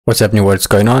What's happening, what's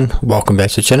going on? Welcome back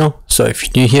to the channel. So if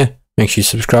you're new here, make sure you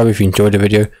subscribe if you enjoyed the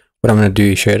video. What I'm going to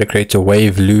do is show you how to create a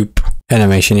wave loop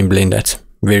animation in Blender. It's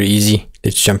very easy.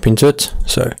 Let's jump into it.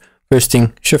 So first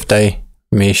thing, Shift A,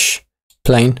 mesh,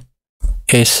 plane,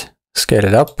 S, scale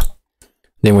it up.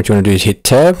 Then what you want to do is hit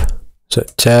tab. So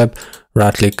tab,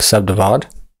 right click, subdivide.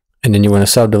 And then you want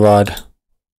to subdivide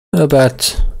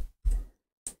about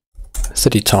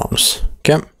 30 times.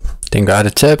 Okay. Then go out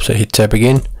of tab. So hit tab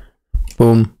again.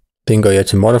 Boom. Then go here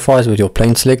to modifiers with your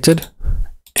plane selected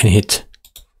and hit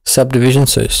subdivision.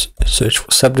 So search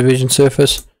for subdivision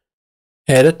surface,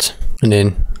 add it, and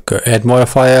then go add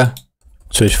modifier,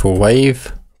 search for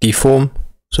wave, deform.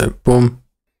 So boom.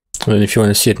 And then if you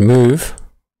want to see it move,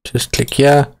 just click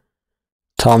here,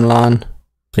 timeline,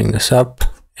 bring this up,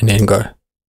 and then go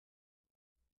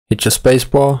hit your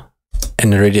spacebar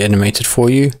and already animated for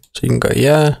you. So you can go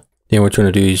here. Then what you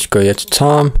want to do is go here to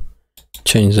time,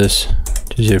 change this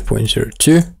to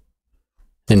 0.02.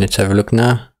 Then let's have a look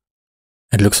now.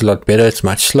 It looks a lot better. It's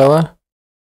much slower.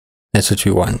 That's what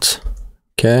we want.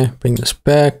 Okay, bring this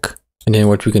back. And then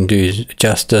what we can do is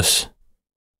adjust this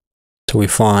till we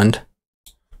find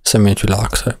something that we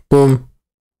like. So boom.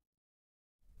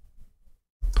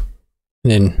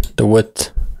 And then the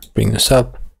width, bring this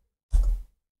up.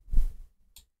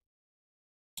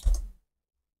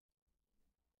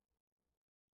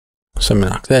 Something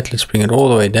like that. Let's bring it all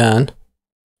the way down.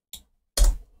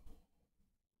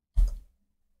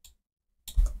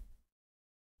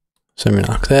 Something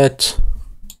like that.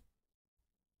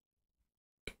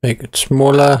 Make it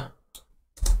smaller.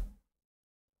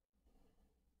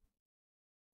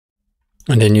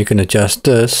 And then you can adjust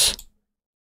this.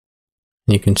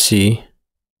 And you can see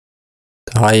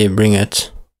the higher you bring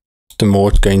it, the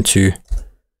more it's going to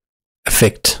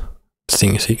affect the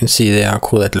thing. So you can see there how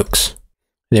cool that looks.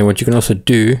 And then what you can also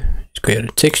do is go to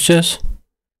textures,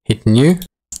 hit new,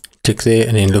 click there,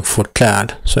 and then look for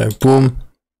cloud. So boom,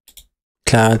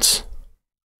 clouds.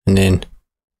 And then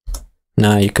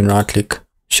now you can right click,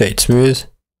 shade smooth,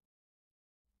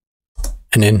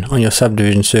 and then on your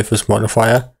subdivision surface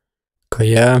modifier, go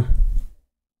here,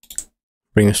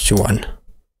 bring this to 1.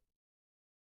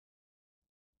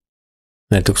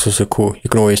 That looks also cool. You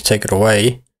can always take it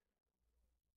away.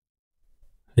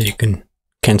 You can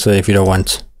cancel it if you don't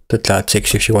want the cloud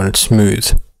texture, if you want it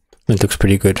smooth. It looks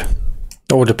pretty good.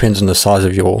 It all depends on the size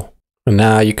of your. And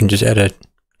now you can just add a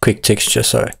quick texture.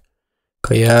 So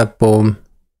go here, boom,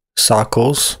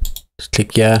 cycles, just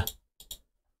click here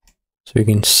so you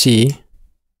can see,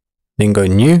 then go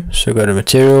new. So go to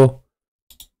material,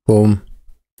 boom,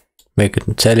 make it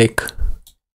metallic,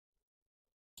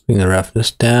 bring the roughness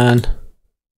down,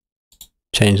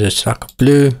 change this to like a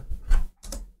blue,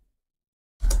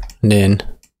 and then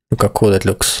look how cool that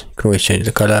looks. You can always change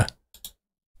the color,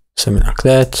 something like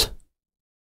that.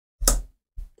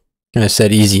 And it's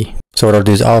that easy. So what I'll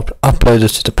do is I'll upload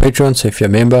this to the Patreon. So if you're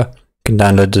a member, you can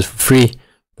download this for free.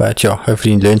 But yeah,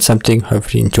 hopefully you learned something.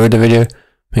 Hopefully you enjoyed the video.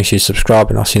 Make sure you subscribe,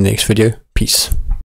 and I'll see you in the next video. Peace.